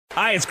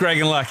Hi, it's Greg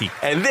and Lucky.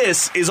 And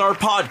this is our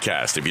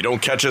podcast. If you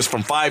don't catch us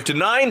from 5 to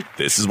 9,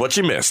 this is what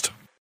you missed.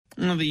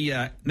 Well,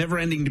 the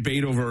never-ending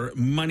debate over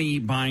money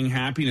buying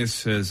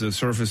happiness has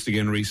surfaced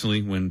again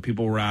recently when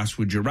people were asked,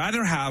 would you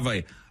rather have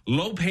a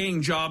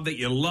low-paying job that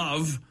you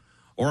love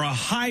or a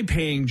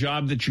high-paying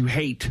job that you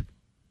hate?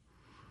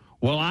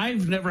 Well,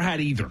 I've never had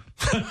either.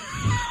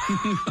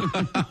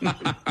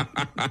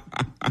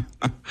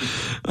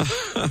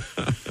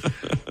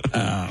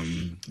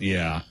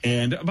 Yeah.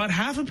 And about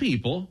half of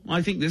people,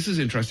 I think this is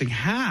interesting,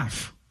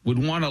 half would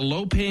want a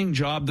low-paying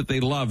job that they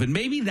love. And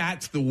maybe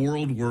that's the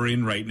world we're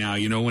in right now.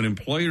 You know, when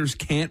employers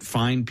can't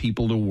find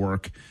people to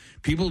work,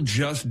 people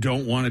just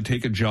don't want to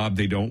take a job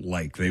they don't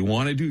like. They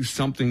want to do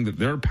something that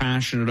they're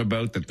passionate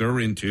about, that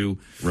they're into.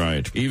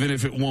 Right. Even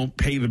if it won't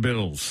pay the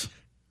bills.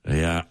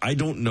 Yeah, I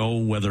don't know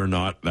whether or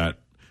not that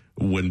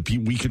when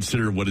we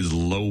consider what is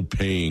low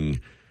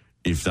paying,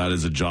 if that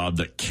is a job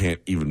that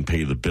can't even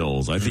pay the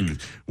bills. I think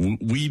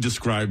we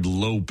described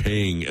low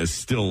paying as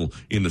still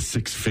in the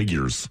six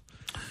figures.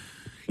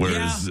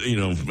 Whereas,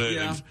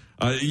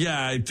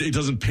 it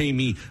doesn't pay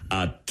me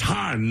a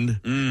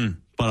ton,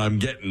 but I'm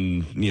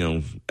getting,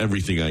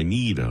 everything I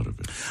need out of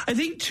it. I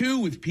think, too,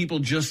 with people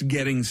just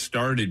getting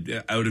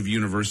started out of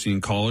university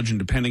and college, and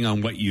depending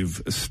on what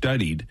you've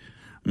studied,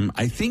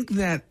 I think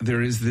that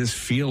there is this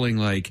feeling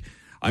like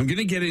I'm going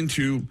to get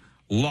into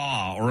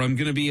law, or I'm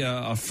going to be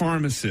a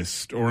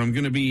pharmacist, or I'm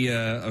going to be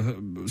a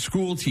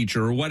school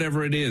teacher, or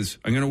whatever it is.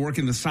 I'm going to work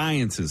in the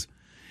sciences.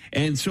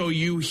 And so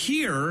you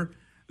hear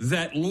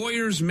that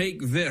lawyers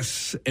make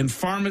this and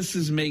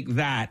pharmacists make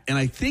that. And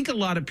I think a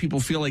lot of people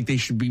feel like they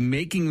should be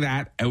making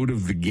that out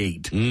of the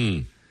gate.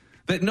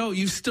 That no,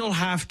 you still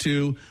have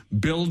to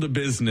build a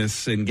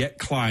business and get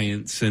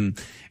clients and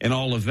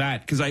all of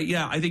that. Because I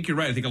think you're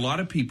right. I think a lot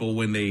of people,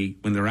 when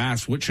they're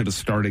asked what should a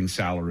starting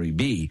salary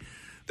be,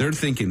 they're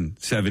thinking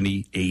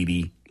 $70,000,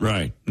 $80,000,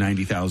 right,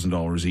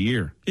 $90,000 a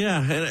year.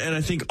 Yeah, and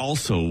I think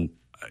also,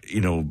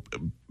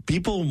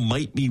 people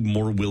might be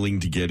more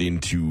willing to get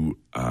into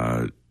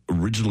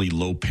originally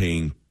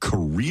low-paying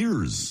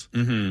careers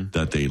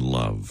that they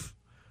love,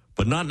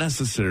 but not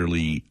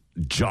necessarily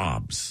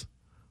jobs,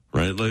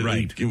 right?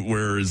 Right.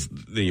 Whereas,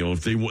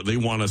 if they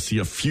want to see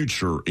a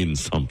future in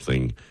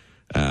something,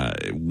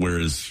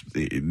 whereas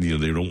they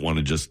don't want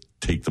to just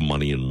take the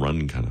money and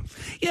run, kind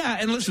of. Yeah,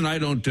 and listen, I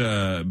don't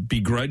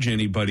begrudge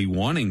anybody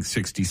wanting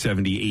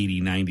 $60,000,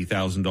 $70,000, $80,000,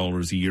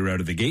 $90,000 a year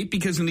out of the gate,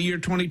 because in the year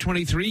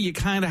 2023, you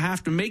kind of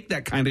have to make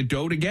that kind of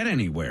dough to get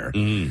anywhere.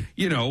 When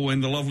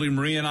the lovely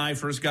Maria and I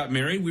first got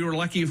married, we were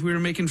lucky if we were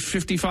making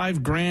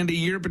 $55,000 a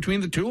year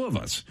between the two of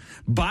us.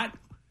 But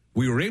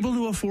we were able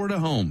to afford a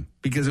home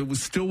because it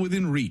was still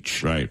within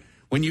reach. Right.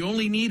 When you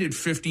only needed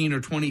 $15,000 or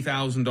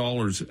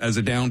 $20,000 as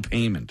a down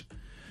payment.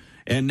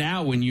 And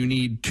now when you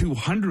need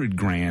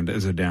 $200,000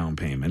 as a down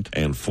payment.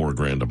 And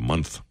 $4,000 a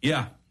month.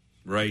 Yeah,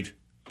 right.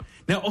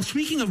 Now,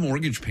 speaking of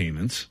mortgage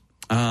payments,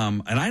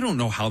 and I don't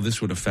know how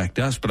this would affect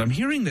us, but I'm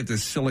hearing that the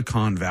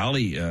Silicon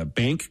Valley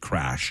bank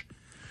crash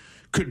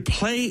could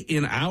play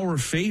in our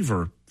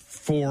favor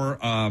for,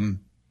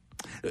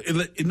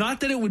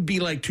 not that it would be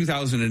like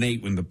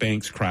 2008 when the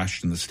banks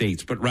crashed in the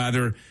States, but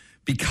rather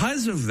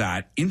because of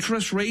that,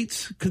 interest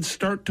rates could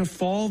start to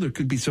fall. There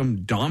could be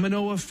some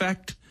domino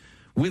effect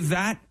with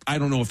that. I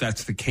don't know if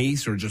that's the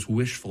case or just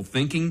wishful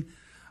thinking.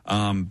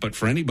 But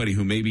for anybody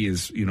who maybe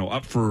is,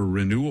 up for a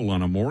renewal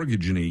on a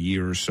mortgage in a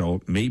year or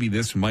so, maybe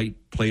this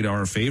might play to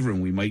our favor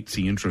and we might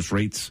see interest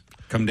rates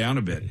come down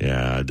a bit.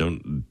 Yeah,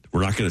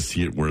 we're not going to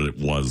see it where it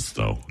was,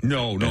 though.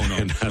 No.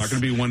 It's not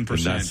going to be 1%. And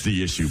that's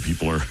the issue.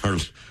 People are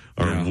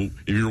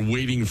if you're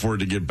waiting for it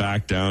to get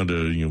back down to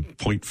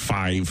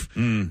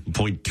 0.5,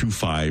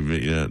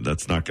 0.25,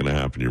 that's not going to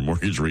happen. Your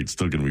mortgage rate's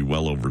still going to be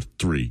well over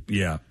 3.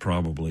 Yeah,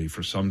 probably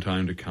for some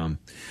time to come.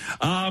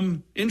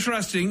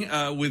 Interesting.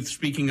 With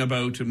speaking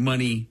about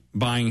money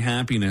buying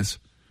happiness,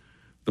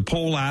 the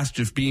poll asked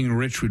if being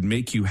rich would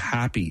make you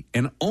happy,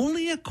 and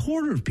only a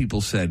quarter of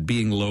people said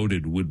being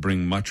loaded would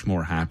bring much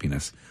more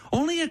happiness.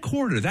 Only a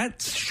quarter.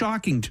 That's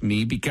shocking to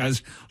me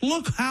because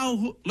look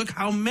how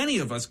many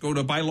of us go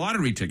to buy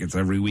lottery tickets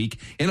every week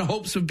in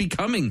hopes of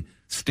becoming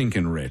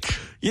stinking rich.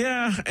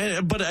 Yeah,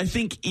 but I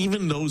think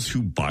even those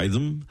who buy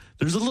them,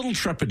 there's a little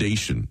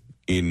trepidation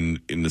in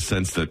the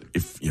sense that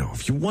if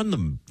you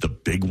won the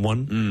big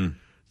one,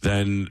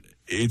 then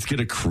it's going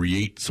to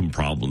create some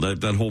problem.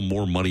 That whole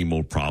more money,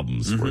 more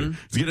problems.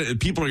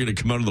 People are going to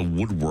come out of the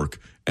woodwork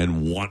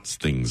and want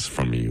things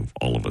from you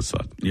all of a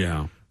sudden.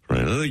 Yeah.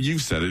 Right. I think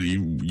you've said it.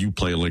 You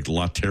play like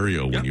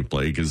Lotterio when you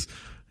play because,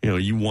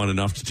 you want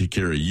enough to take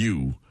care of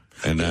you,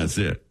 and that's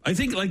it. I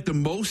think the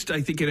most I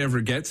think it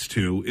ever gets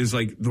to is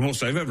the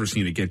most I've ever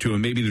seen it get to,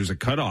 and maybe there's a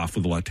cutoff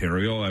with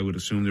Lotterio, I would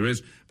assume there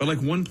is, but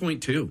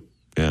 1.2.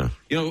 Yeah.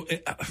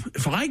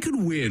 If I could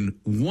win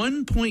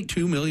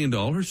 $1.2 million,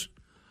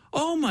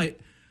 oh my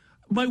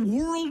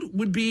world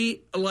would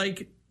be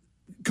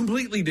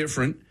completely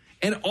different.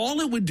 And all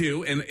it would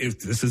do, and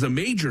if this is a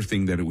major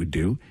thing that it would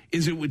do,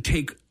 is it would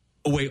take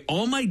away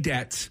all my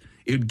debts.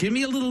 It would give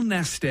me a little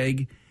nest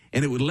egg,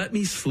 and it would let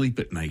me sleep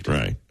at night.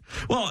 Right.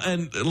 Well,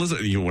 and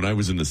listen, when I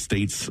was in the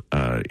States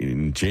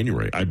in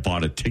January, I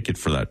bought a ticket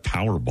for that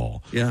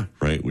Powerball. Yeah.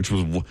 Right, which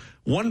was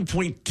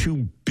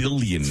 1.2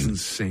 billion. It's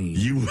insane.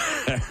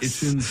 U.S.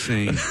 It's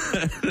insane.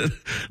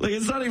 Like,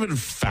 it's not even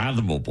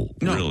fathomable,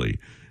 really.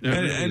 No,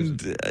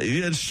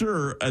 and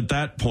sure, at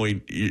that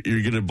point,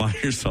 you're going to buy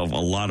yourself a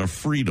lot of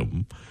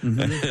freedom.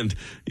 And,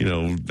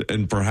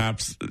 and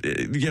perhaps,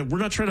 we're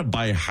not trying to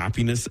buy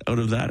happiness out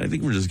of that. I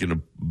think we're just going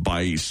to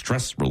buy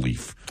stress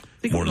relief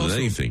more than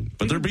anything.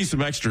 But there'd be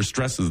some extra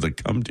stresses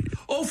that come to you.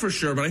 Oh, for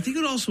sure. But I think it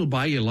would also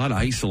buy you a lot of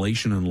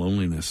isolation and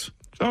loneliness.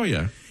 Oh,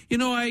 yeah.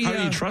 How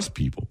do you trust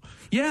people?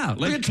 Yeah.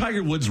 Look at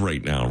Tiger Woods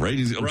right now, right?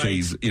 He's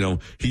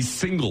he's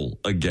single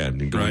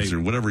again and going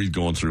through whatever he's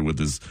going through with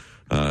his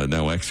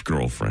now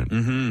ex-girlfriend.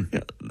 Mm-hmm.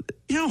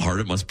 You know how hard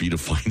it must be to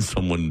find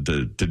someone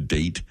to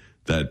date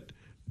that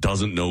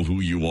doesn't know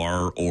who you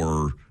are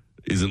or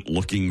isn't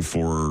looking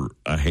for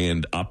a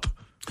hand up.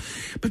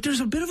 But there's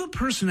a bit of a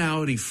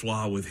personality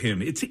flaw with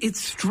him. It's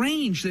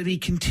strange that he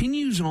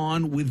continues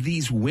on with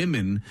these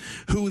women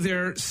who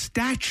their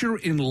stature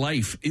in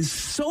life is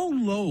so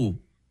low.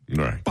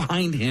 Right.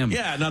 Behind him.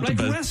 Yeah, not like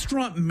the best.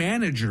 Restaurant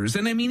managers.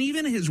 And I mean,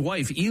 even his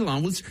wife,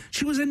 Elon, was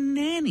a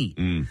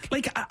nanny.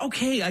 Like,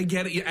 okay, I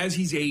get it. As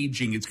he's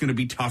aging, it's going to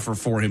be tougher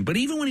for him. But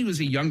even when he was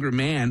a younger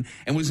man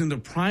and was in the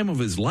prime of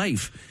his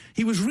life,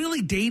 he was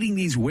really dating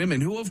these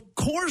women who, of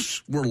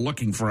course, were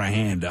looking for a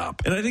hand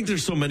up. And I think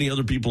there's so many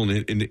other people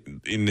in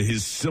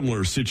his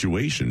similar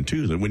situation,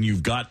 too, that when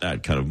you've got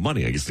that kind of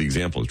money, I guess the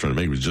example I was trying to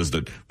make was just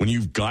that when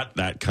you've got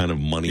that kind of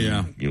money,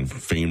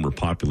 fame or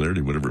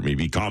popularity, whatever it may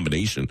be,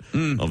 combination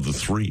of the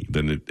three,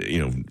 then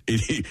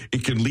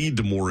it can lead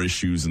to more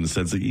issues in the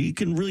sense that you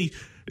can really...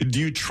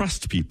 Do you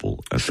trust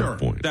people at that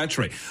point? That's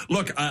right.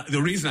 Look,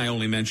 the reason I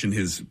only mentioned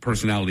his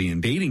personality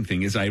and dating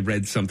thing is I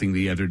read something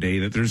the other day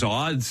that there's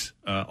odds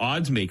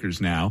makers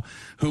now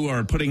who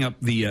are putting up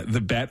the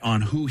bet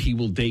on who he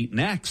will date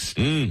next.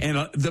 And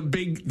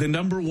the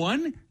number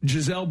one,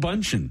 Gisele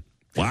Bündchen.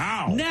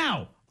 Wow.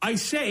 Now, I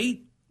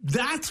say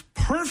that's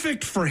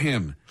perfect for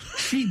him.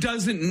 She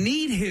doesn't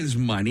need his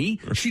money.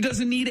 She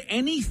doesn't need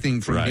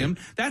anything from him.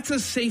 That's a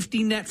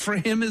safety net for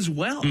him as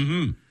well.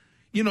 Mm-hmm.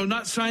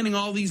 Not signing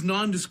all these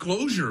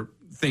non-disclosure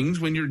things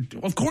when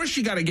of course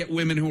you got to get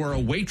women who are a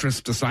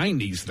waitress to sign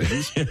these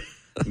things.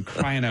 I'm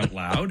crying out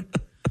loud.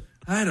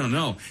 I don't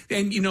know.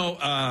 And,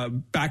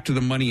 back to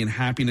the money and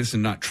happiness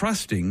and not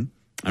trusting.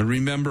 I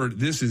remember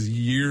this is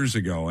years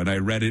ago and I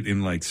read it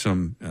in like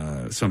some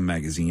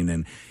magazine,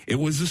 and it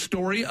was the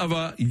story of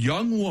a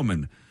young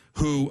woman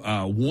who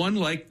won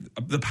like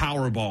the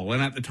Powerball.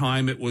 And at the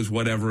time it was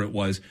whatever it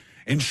was.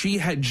 And she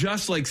had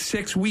just like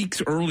 6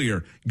 weeks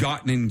earlier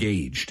gotten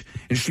engaged.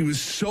 And she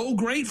was so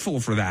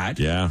grateful for that.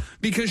 Yeah.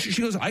 Because she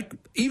goes,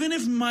 even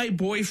if my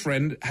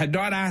boyfriend had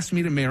not asked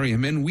me to marry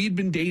him, and we'd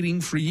been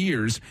dating for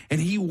years, and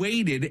he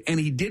waited and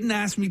he didn't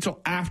ask me till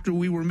after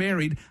we were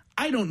married,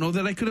 I don't know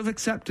that I could have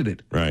accepted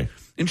it. Right.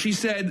 And she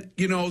said,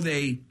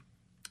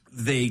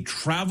 they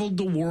traveled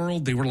the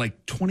world. They were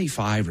like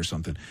 25 or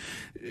something.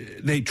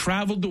 They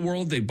traveled the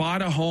world. They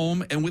bought a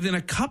home. And within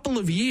a couple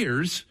of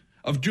years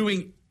of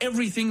doing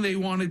everything they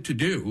wanted to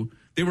do,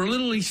 they were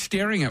literally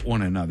staring at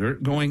one another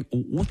going,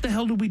 what the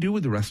hell do we do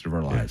with the rest of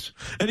our lives?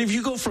 Yeah. And if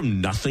you go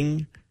from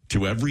nothing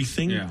to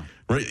everything,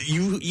 right,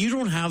 you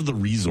don't have the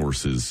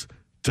resources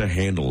to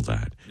handle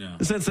that. Yeah. In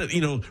the sense that,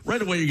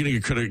 right away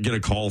you're going to get a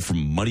call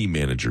from money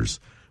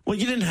managers. Well,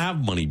 you didn't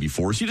have money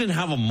before, so you didn't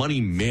have a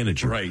money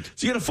manager. Right.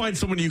 So you got to find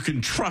someone you can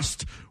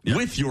trust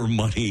with your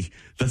money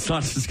that's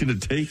not just going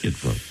to take it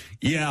from.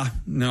 Yeah,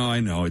 no, I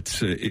know. It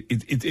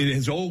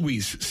has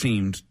always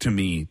seemed to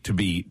me to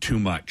be too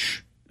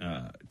much.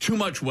 Too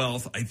much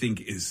wealth, I think,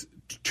 is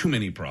too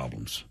many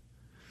problems.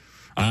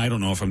 I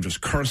don't know if I'm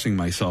just cursing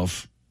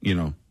myself,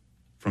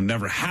 from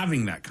never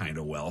having that kind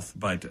of wealth,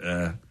 but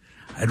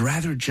I'd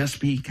rather just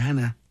be kind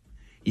of,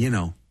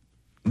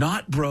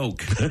 not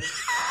broke.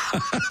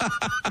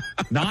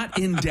 Not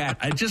in debt.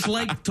 I just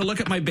like to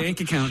look at my bank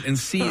account and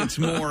see it's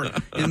more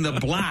in the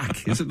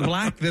black. Is it the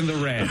black than the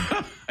red?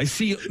 I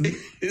see.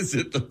 Is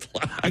it the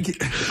black? I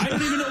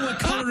don't even know what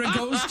color it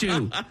goes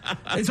to.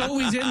 It's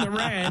always in the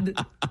red.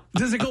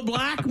 Does it go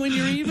black when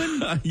you're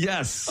even?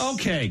 Yes.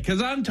 Okay,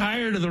 because I'm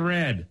tired of the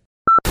red.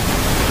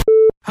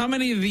 How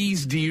many of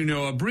these do you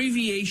know?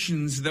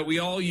 Abbreviations that we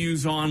all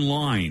use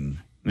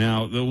online.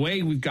 Now, the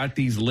way we've got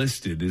these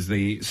listed is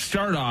they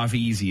start off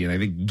easy and I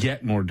think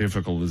get more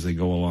difficult as they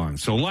go along.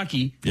 So,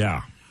 Lucky.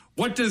 Yeah.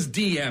 What does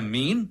DM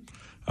mean?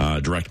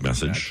 Direct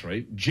message. That's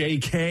right.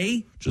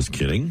 JK. Just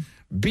kidding.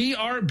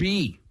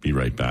 BRB. Be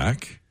right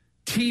back.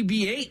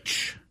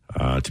 TBH.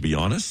 To be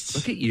honest.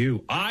 Look at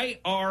you.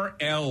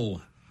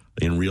 IRL.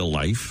 In real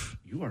life.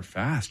 You are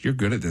fast. You're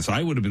good at this.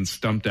 I would have been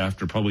stumped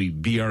after probably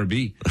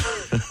BRB.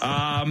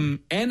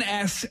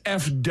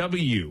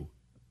 NSFW.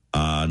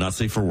 Not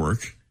safe for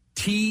work.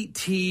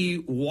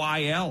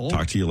 TTYL.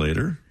 Talk to you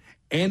later.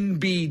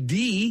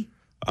 NBD.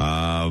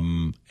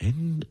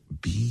 NBD.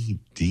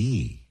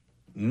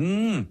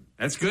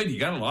 That's good. You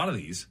got a lot of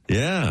these.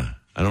 Yeah.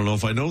 I don't know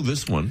if I know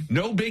this one.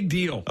 No big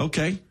deal.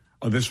 Okay.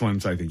 Oh, this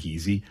one's, I think,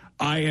 easy.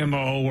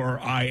 IMO or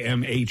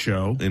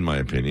IMHO. In my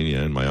opinion,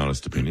 yeah, in my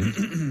honest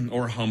opinion.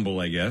 Or humble,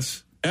 I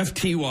guess.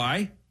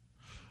 FTY.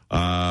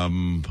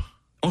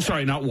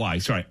 Sorry, not Y.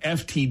 Sorry,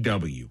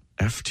 FTW.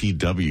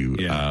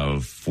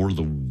 FTW, for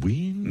the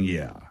win?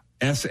 Yeah.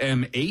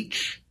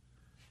 SMH.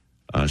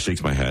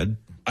 Shakes my head.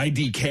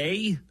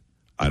 IDK.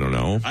 I don't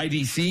know.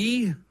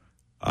 IDC.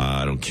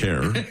 I don't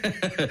care.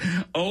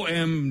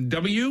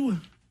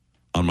 OMW.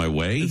 On my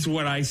way. It's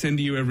what I send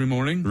to you every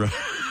morning.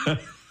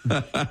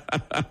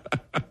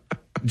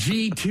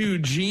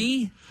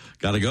 G2G.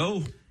 Gotta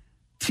go.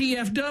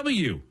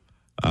 TFW.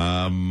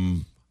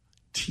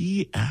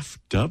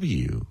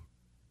 TFW.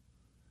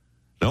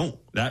 No.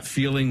 That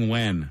feeling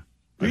when.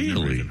 Really? I've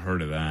never even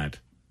heard of that.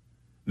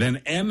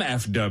 Then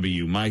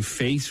MFW, my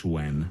face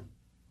when.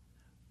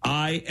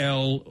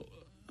 ILY.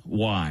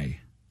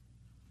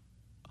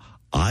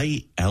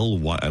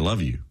 ILY. I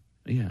love you.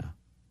 Yeah.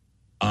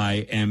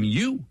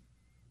 IMU.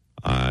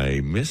 I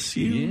miss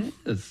you.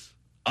 Yes.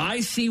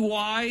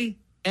 ICYMI.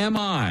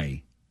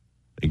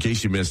 In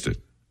case you missed it.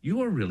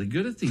 You are really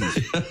good at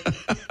these.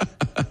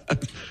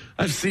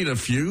 I've seen a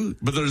few,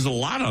 but there's a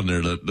lot on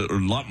there that are a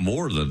lot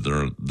more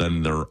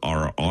than there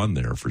are on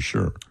there for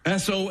sure.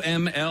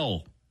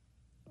 SOML.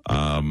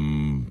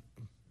 Something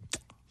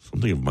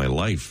of my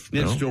life.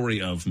 Yeah, no?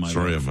 Story of my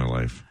Story life. of my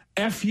life.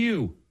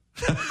 FU.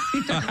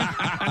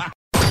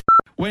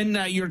 When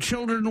your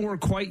children were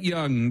quite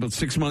young, about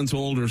 6 months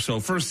old or so,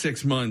 first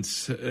 6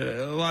 months,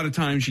 a lot of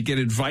times you get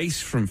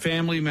advice from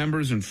family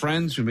members and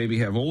friends who maybe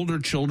have older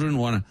children,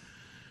 want to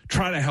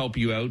try to help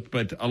you out,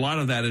 but a lot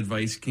of that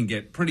advice can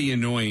get pretty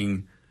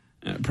annoying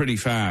pretty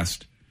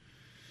fast.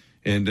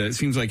 And it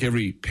seems like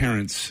every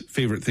parent's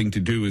favorite thing to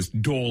do is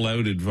dole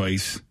out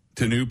advice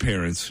to new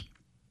parents.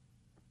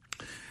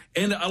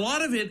 And a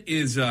lot of it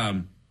is,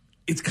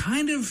 it's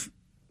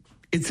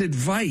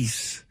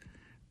advice,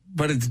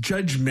 but it's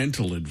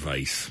judgmental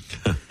advice.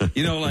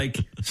 Like,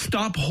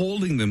 stop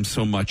holding them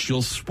so much,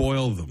 you'll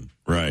spoil them.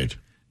 Right.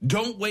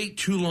 Don't wait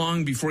too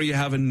long before you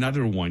have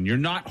another one. You're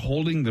not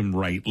holding them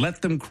right.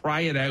 Let them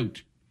cry it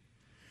out.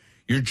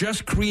 You're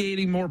just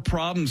creating more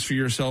problems for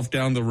yourself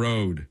down the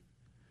road.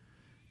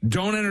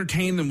 Don't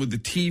entertain them with the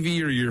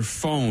TV or your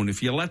phone.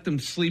 If you let them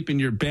sleep in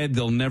your bed,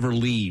 they'll never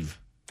leave.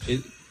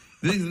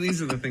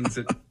 These are the things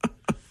that...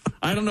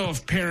 I don't know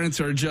if parents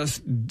are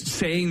just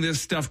saying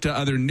this stuff to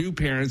other new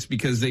parents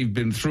because they've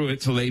been through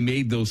it, so they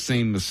made those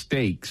same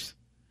mistakes.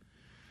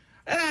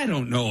 And I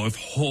don't know if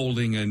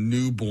holding a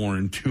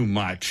newborn too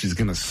much is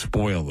going to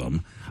spoil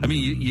them. I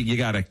mean, you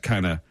got to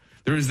kind of...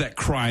 There is that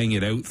crying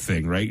it out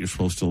thing, right? You're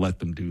supposed to let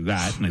them do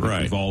that. And I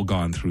think we've all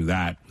gone through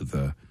that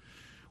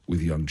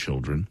with young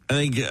children. I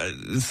think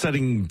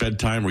setting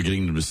bedtime or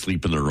getting them to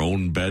sleep in their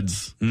own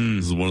beds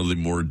is one of the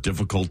more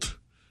difficult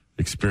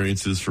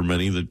experiences for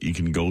many that you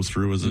can go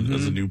through as a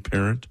new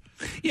parent.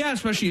 Yeah,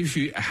 especially if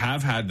you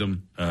have had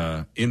them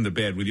in the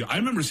bed with you. I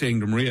remember saying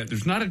to Maria,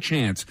 there's not a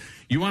chance.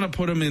 You want to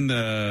put them in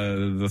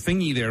the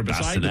thingy there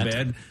beside the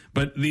bed,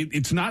 but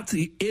it's not,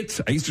 I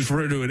used to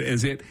refer to it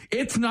as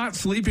it's not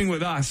sleeping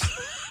with us.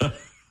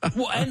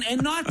 Well,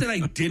 and not that I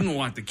didn't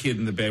want the kid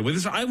in the bed with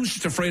us. I was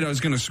just afraid I was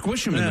going to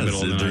squish him in the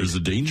middle of the night. There's a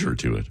danger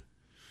to it.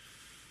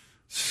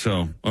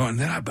 So, I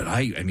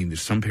mean,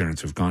 there's some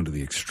parents who've gone to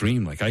the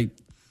extreme. Like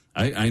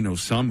I know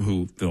some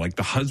who, like,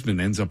 the husband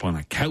ends up on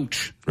a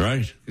couch.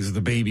 Right. Because the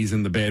baby's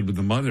in the bed with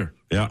the mother.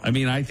 Yeah. I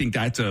mean, I think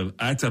that's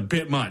a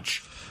bit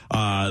much.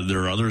 There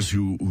are others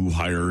who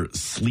hire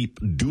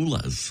sleep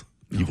doulas,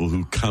 people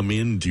who come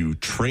in to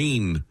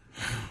train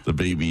the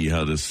baby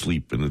how to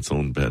sleep in its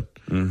own bed.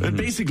 And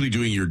basically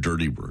doing your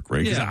dirty work,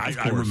 right? Yeah,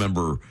 I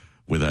remember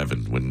with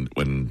Evan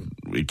when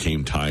it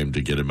came time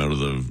to get him out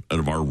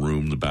of our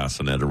room, the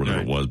bassinet or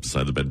whatever it was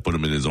beside the bed, put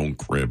him in his own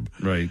crib,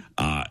 right?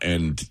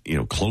 And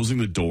closing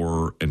the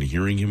door and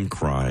hearing him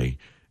cry,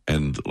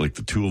 and like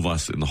the two of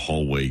us in the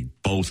hallway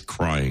both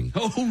crying.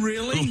 Oh,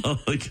 really?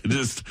 Like,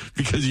 just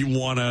because you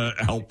want to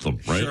help them,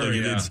 right? Sure,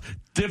 It's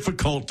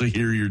difficult to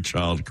hear your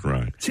child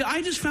cry. See,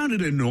 I just found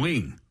it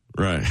annoying.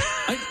 Right.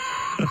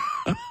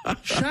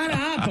 Shut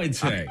up, I'd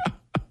say.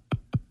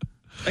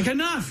 Like,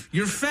 enough.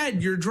 You're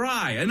fed. You're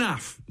dry.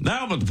 Enough.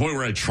 Now I'm at the point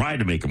where I try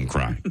to make them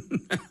cry.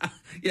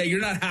 Yeah, you're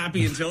not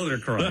happy until they're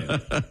crying.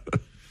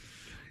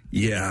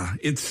 Yeah,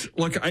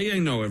 look, I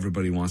know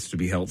everybody wants to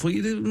be helpful.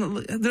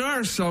 There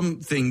are some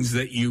things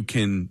that you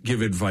can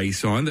give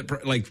advice on,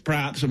 that, like,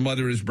 perhaps a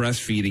mother is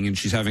breastfeeding and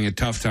she's having a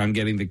tough time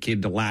getting the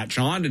kid to latch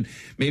on, and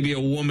maybe a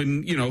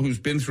woman, who's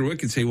been through it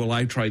could say, well,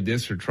 I tried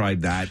this or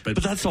tried that.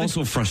 But that's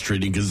also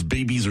frustrating because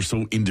babies are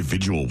so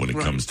individual when it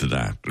comes to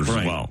that as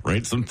well,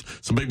 right? Some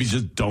babies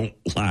just don't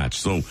latch.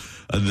 So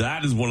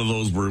that is one of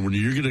those where when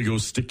you're going to go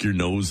stick your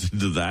nose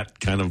into that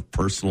kind of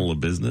personal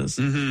business,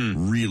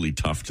 really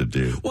tough to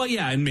do. Well,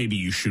 yeah, and maybe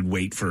you should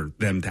wait for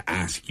them to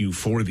ask you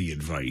for the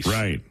advice.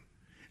 Right.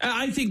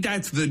 I think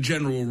that's the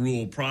general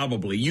rule,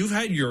 probably. You've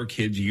had your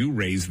kids, you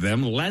raise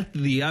them. Let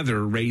the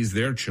other raise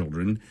their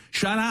children.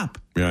 Shut up.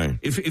 Right.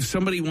 If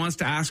somebody wants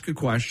to ask a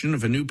question,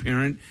 if a new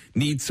parent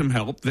needs some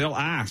help, they'll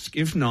ask.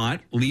 If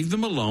not, leave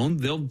them alone.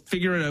 They'll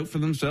figure it out for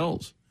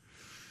themselves.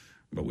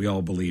 But we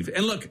all believe.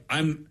 And look,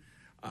 I'm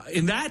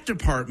in that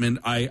department,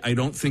 I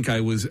don't think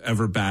I was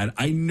ever bad.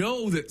 I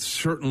know that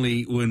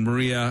certainly when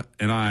Maria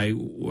and I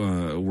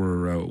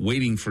were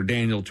waiting for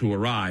Daniel to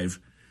arrive,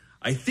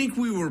 I think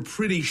we were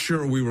pretty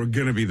sure we were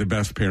going to be the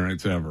best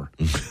parents ever.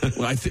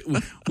 Well, I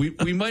think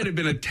we might have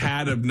been a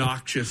tad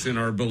obnoxious in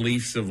our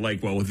beliefs of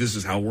like, well, this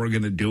is how we're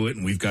going to do it,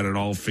 and we've got it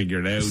all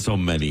figured out. So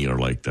many are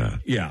like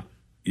that. Yeah.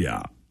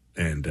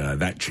 And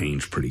that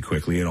changed pretty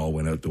quickly. It all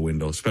went out the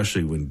window,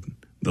 especially when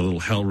the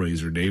little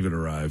Hellraiser David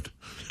arrived.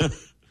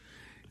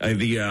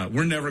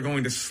 We're never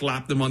going to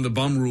slap them on the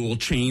bum rule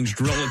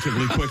changed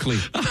relatively quickly.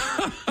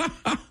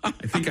 I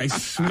think I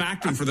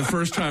smacked him for the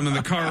first time in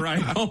the car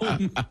ride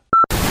home.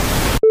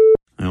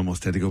 I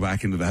almost had to go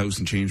back into the house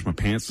and change my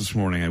pants this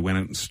morning. I went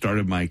out and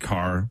started my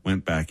car,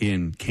 went back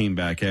in, came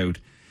back out.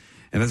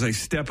 And as I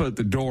step out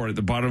the door at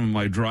the bottom of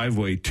my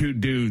driveway, two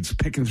dudes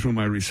picking through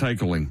my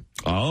recycling.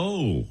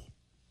 Oh.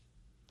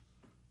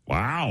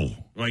 Wow.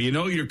 Well, you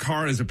know your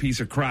car is a piece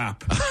of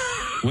crap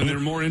when they're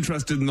more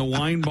interested in the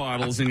wine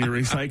bottles in your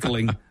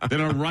recycling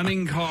than a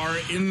running car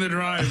in the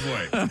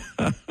driveway.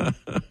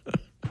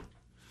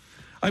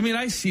 I mean,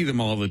 I see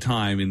them all the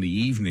time in the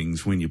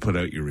evenings when you put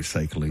out your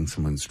recycling.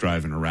 Someone's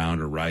driving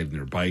around or riding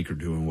their bike or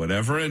doing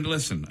whatever. And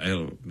listen,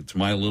 it's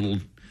my little...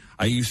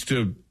 I used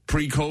to,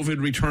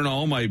 pre-COVID, return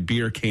all my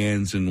beer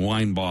cans and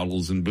wine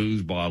bottles and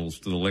booze bottles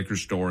to the liquor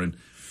store. And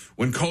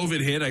when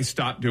COVID hit, I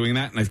stopped doing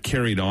that, and I've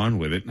carried on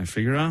with it. And I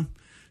figure,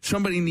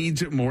 somebody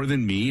needs it more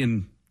than me,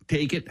 and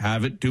take it,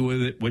 have it, do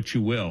with it what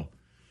you will.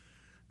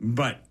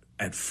 But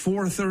at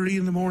 4:30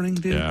 in the morning,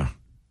 dude? Yeah.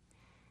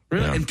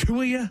 Really? Yeah. And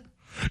two of you?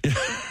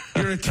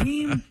 You're a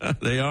team?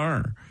 They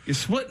are. You're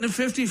splitting a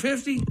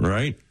 50-50?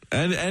 Right.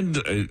 And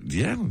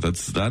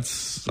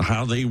that's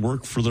how they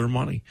work for their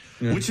money,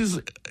 which is,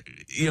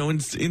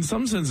 in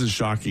some senses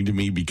shocking to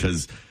me,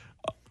 because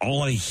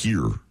all I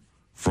hear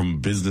from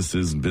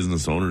businesses and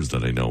business owners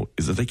that I know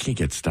is that they can't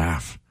get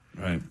staff.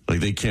 Right. Like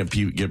they can't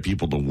get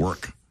people to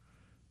work.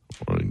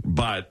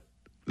 But,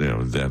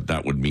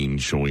 that would mean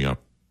showing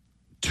up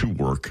to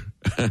work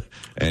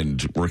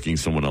and working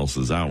someone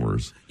else's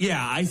hours.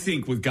 Yeah, I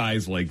think with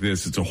guys like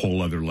this, it's a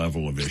whole other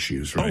level of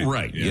issues, right? Oh,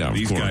 right. Yeah,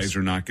 these of course. guys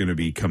are not going to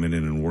be coming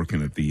in and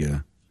working at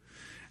the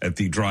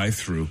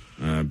drive-through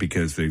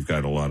because they've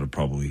got a lot of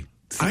probably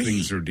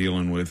things they're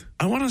dealing with.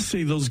 I want to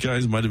say those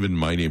guys might have been in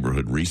my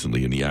neighborhood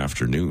recently in the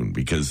afternoon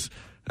because,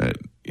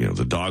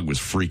 the dog was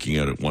freaking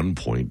out at one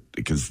point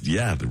because,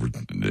 there were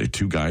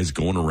two guys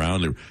going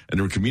around and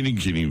they were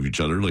communicating with each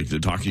other, like they're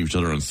talking to each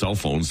other on cell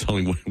phones,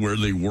 telling where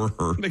they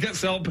were. They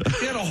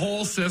had a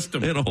whole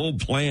system. They had a whole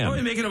plan.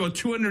 Probably making about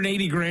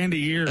 $280,000 a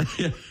year.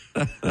 Yeah.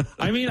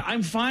 I mean,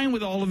 I'm fine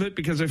with all of it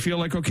because I feel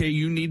like, okay,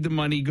 you need the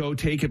money, go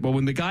take it. But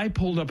when the guy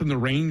pulled up in the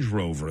Range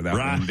Rover that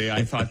one day,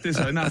 I thought,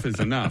 enough is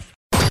enough.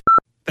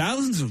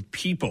 Thousands of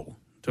people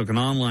took an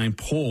online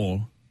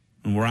poll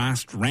and were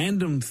asked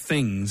random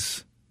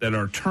things that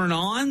are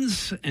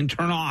turn-ons and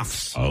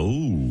turn-offs.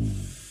 Oh.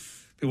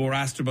 People were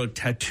asked about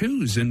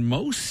tattoos, and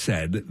most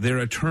said they're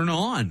a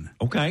turn-on.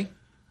 Okay.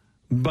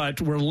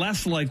 But we're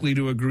less likely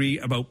to agree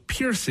about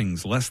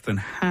piercings. Less than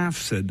half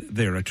said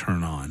they're a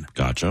turn-on.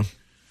 Gotcha.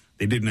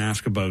 They didn't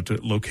ask about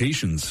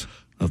locations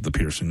of the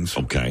piercings.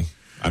 Okay.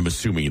 I'm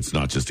assuming it's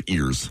not just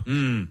ears.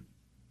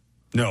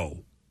 No.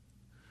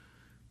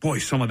 Boy,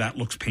 some of that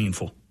looks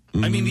painful.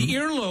 I mean, the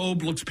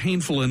earlobe looks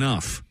painful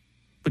enough.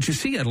 But you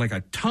see, like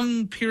a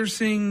tongue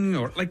piercing,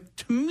 or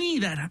to me,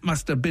 that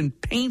must have been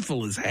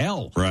painful as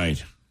hell.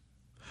 Right.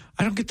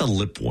 I don't get the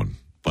lip one,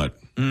 but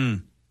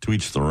to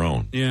each their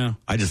own. Yeah.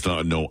 I just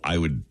don't know. I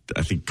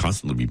think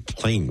constantly be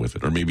playing with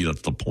it, or maybe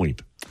that's the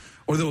point.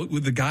 Or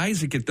with the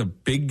guys that get the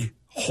big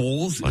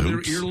holes in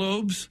their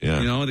earlobes.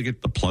 Yeah. They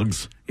get the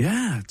plugs.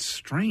 Yeah, it's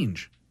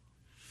strange.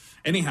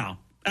 Anyhow,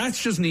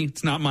 that's just neat.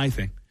 It's not my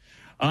thing.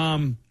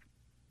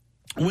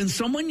 When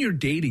someone you're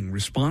dating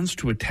responds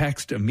to a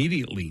text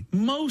immediately,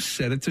 most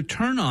said it's a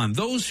turn on.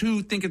 Those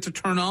who think it's a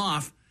turn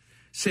off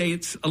say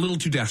it's a little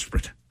too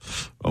desperate.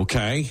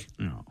 Okay.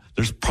 No.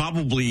 There's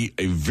probably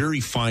a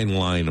very fine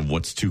line of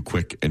what's too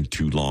quick and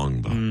too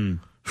long,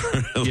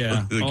 though.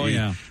 Yeah.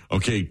 Yeah.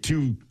 Okay,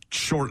 too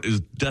short is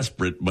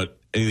desperate, but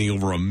anything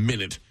over a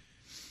minute,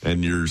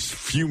 and you're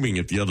fuming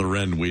at the other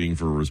end waiting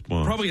for a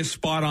response. Probably a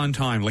spot on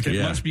time.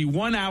 It must be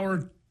 1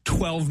 hour,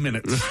 12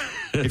 minutes.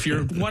 If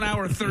you're 1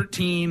 hour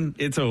 13,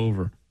 it's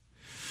over.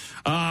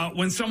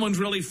 When someone's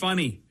really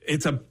funny,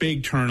 it's a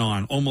big turn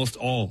on. Almost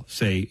all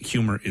say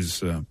humor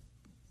is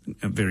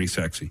very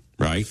sexy.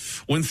 Right.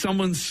 When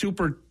someone's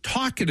super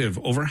talkative,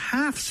 over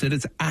half said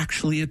it's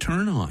actually a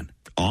turn on.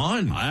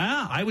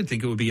 I would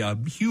think it would be a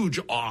huge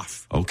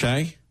off.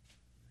 Okay.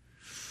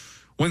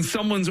 When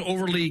someone's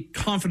overly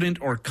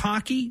confident or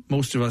cocky,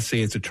 most of us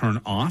say it's a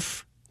turn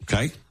off.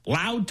 Okay.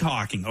 Loud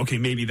talking. Okay,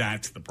 maybe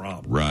that's the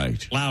problem.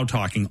 Right. Loud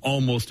talking,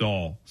 almost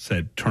all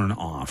said turn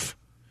off.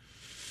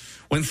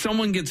 When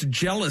someone gets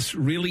jealous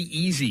really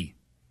easy,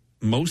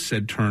 most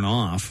said turn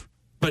off.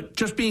 But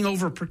just being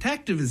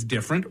overprotective is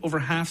different. Over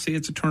half say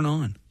it's a turn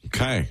on.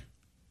 Okay.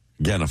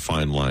 Again, a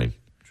fine line.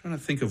 I'm trying to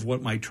think of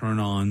what my turn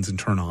ons and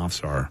turn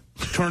offs are.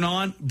 Turn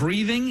on,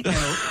 breathing,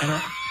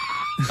 and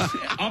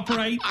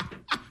upright.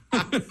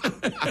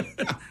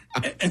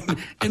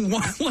 and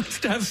one wants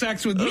to have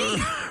sex with me.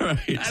 Right.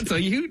 That's a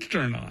huge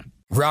turn on.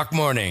 Rock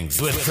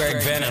Mornings with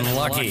Craig Venn and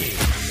Lucky.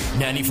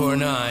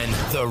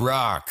 94.9 The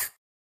Rock.